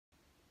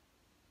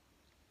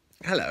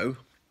Hello,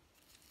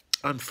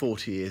 I'm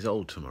 40 years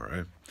old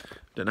tomorrow.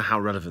 Don't know how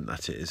relevant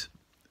that is,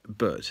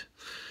 but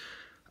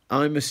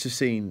I must have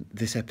seen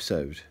this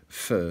episode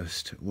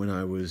first when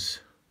I was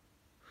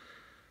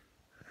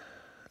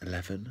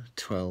 11,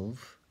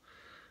 12.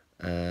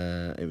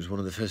 It was one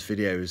of the first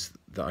videos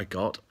that I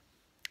got.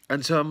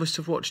 And so I must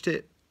have watched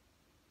it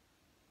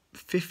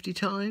 50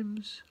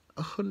 times,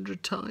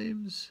 100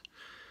 times.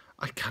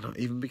 I cannot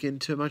even begin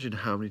to imagine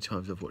how many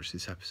times I've watched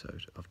this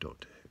episode of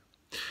Doctor Who.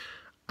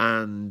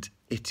 And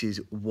it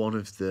is one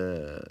of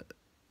the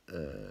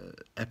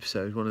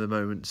episodes, one of the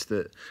moments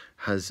that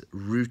has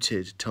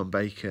rooted Tom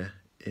Baker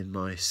in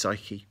my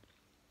psyche,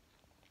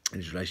 in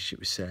his relationship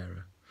with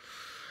Sarah.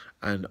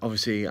 And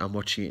obviously I'm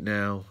watching it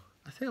now.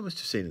 I think I must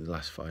have seen it in the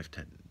last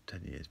 10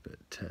 years, but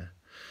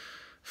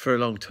for a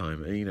long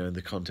time, you know, in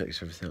the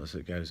context of everything else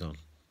that goes on.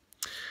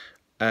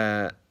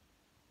 And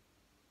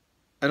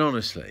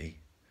honestly,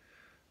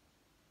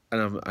 I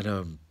know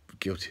I'm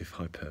guilty of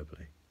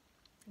hyperbole,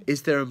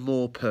 is there a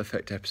more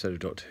perfect episode of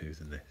Doctor Who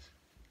than this?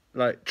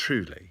 Like,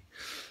 truly.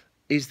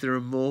 Is there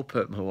a more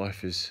my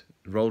wife has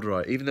rolled her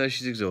eyes, even though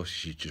she's exhausted,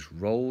 she just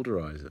rolled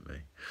her eyes at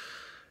me.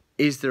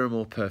 Is there a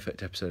more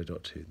perfect episode of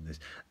Doctor Who than this?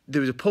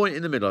 There was a point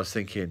in the middle I was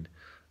thinking,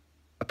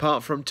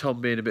 apart from Tom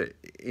being a bit,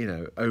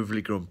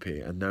 overly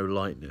grumpy and no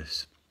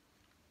lightness,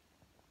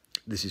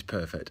 this is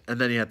perfect. And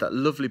then he had that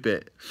lovely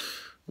bit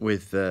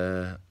with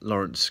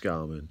Lawrence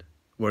Scarman,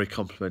 where he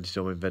complimented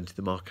on inventing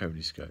the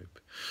Marconi scope.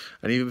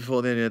 And even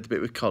before then, he had the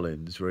bit with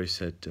Collins, where he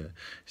said,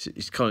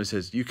 Collins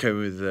says, "You came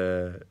with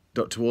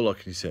Dr. Warlock,"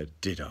 and he said,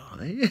 "Did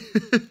I?"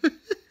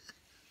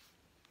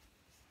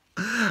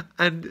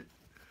 And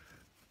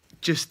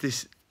just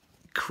this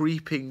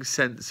creeping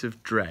sense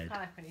of dread. I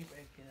like when you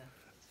broke it up.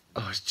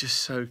 Oh, it's just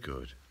so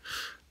good.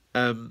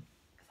 Because I broke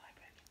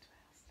into a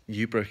house.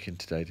 You broke in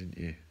today, didn't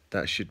you?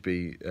 That should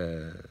be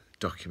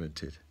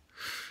documented.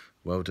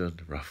 Well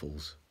done,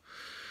 Raffles.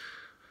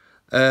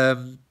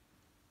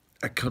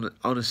 I can't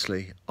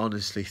honestly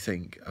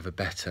think of a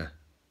better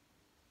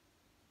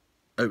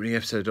opening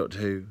episode of Doctor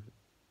Who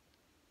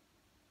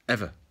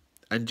ever.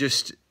 And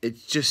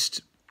it's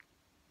just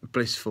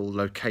blissful,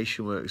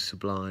 location work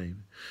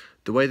sublime.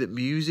 The way that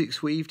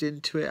music's weaved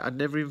into it, I'd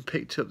never even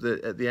picked up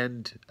that at the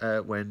end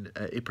when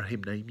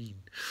Ibrahim Naimeen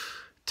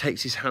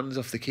takes his hands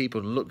off the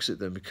keyboard and looks at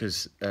them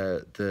because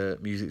the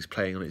music's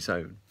playing on its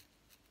own.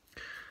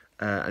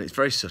 And it's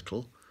very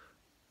subtle.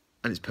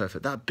 And it's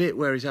perfect. That bit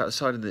where he's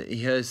outside and he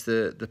hears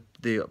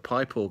the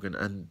pipe organ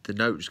and the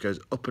note just goes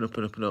up and up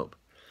and up and up.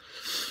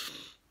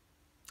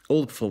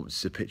 All the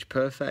performances are pitch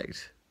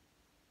perfect.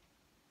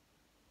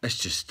 It's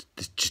just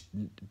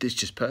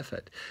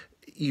perfect.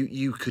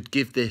 You could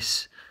give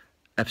this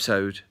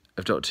episode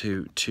of Doctor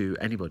Who to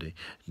anybody.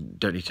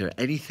 Don't need to know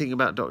anything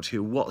about Doctor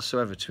Who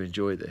whatsoever to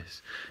enjoy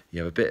this. You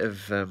have a bit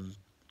of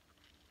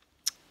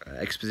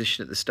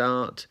exposition at the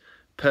start,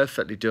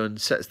 perfectly done,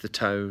 sets the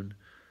tone.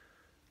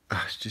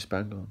 It's just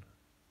bang on.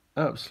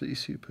 Absolutely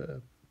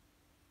superb.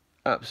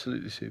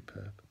 Absolutely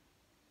superb.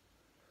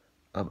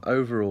 I'm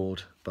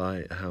overawed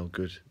by how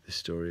good this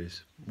story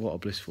is. What a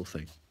blissful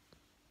thing.